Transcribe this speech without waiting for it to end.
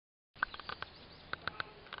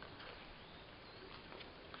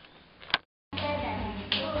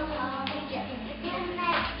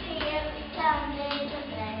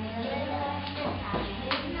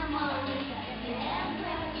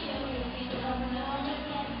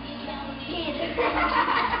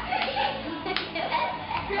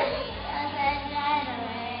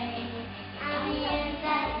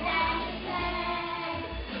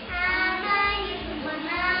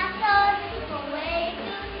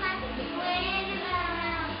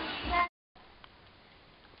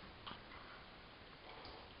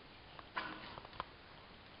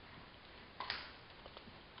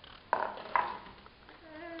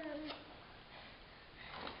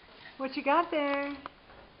What you got there?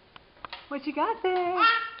 What you got there?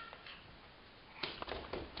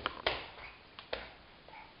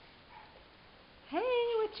 Hey,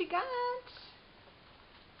 what you got?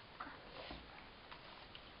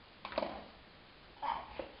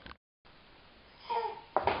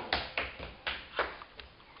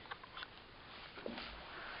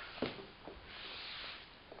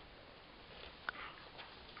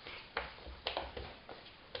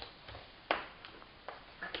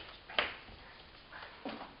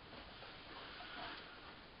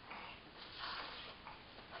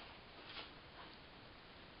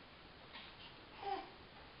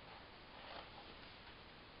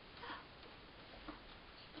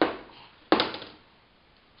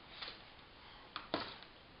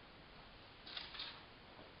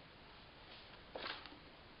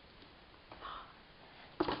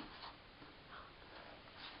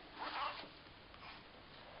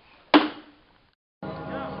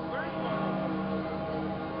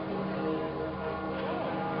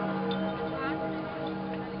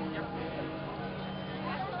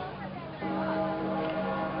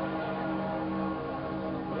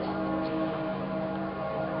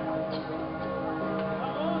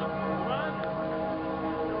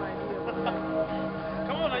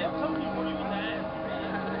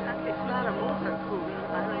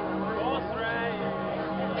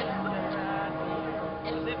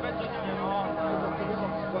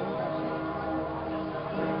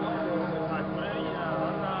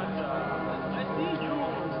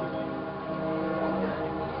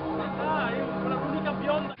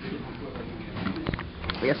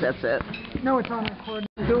 I guess that's it. No, it's on recording.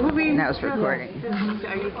 Now it's recording. Ich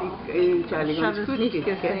habe es nicht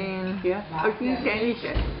gesehen. Ja? Aber ich bin ehrlich.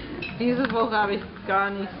 Diese Woche habe ich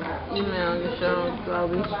gar nicht E-Mail geschaut,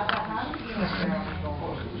 glaube ich.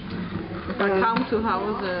 Ich war kaum zu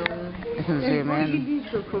Hause. Zoom in.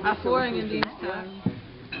 Vorigen Dienstag.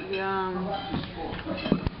 Ja.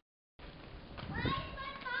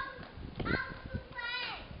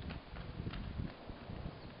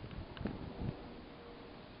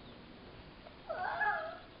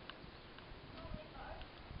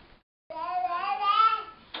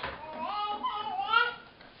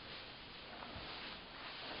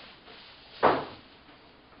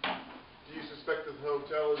 The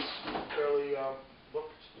hotel is fairly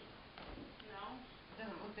booked? No, it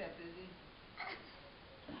doesn't look that busy.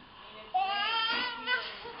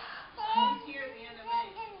 It's here at the end of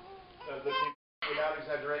May. Without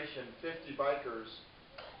exaggeration, 50 bikers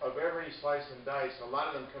of every slice and dice, a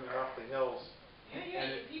lot of them coming off the hills.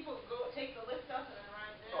 Yeah, people go take the lift up and then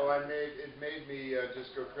ride down. Oh, it made me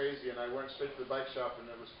just go crazy, and I went straight to the bike shop and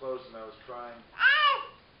it was closed and I was crying.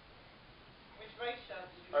 Which bike shop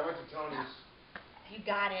did you I went to Tony's. You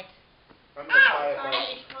got it. I'm going to buy a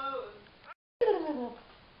bike. It's closed.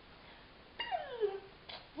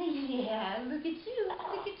 Yeah, look at you.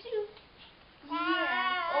 Look at you.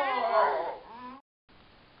 Yeah. Oh.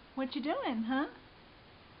 What you doing, huh?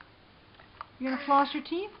 You gonna floss your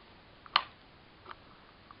teeth?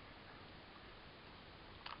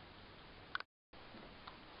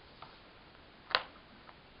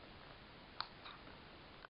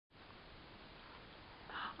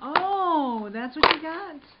 Oh, that's what you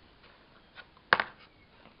got.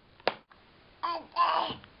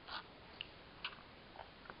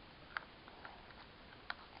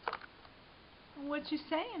 What you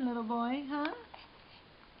saying, little boy, huh?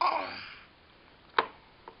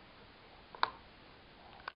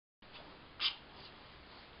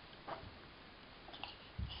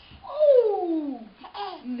 Oh,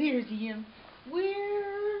 there's him.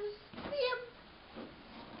 Where's him?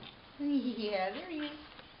 Yeah, there he is.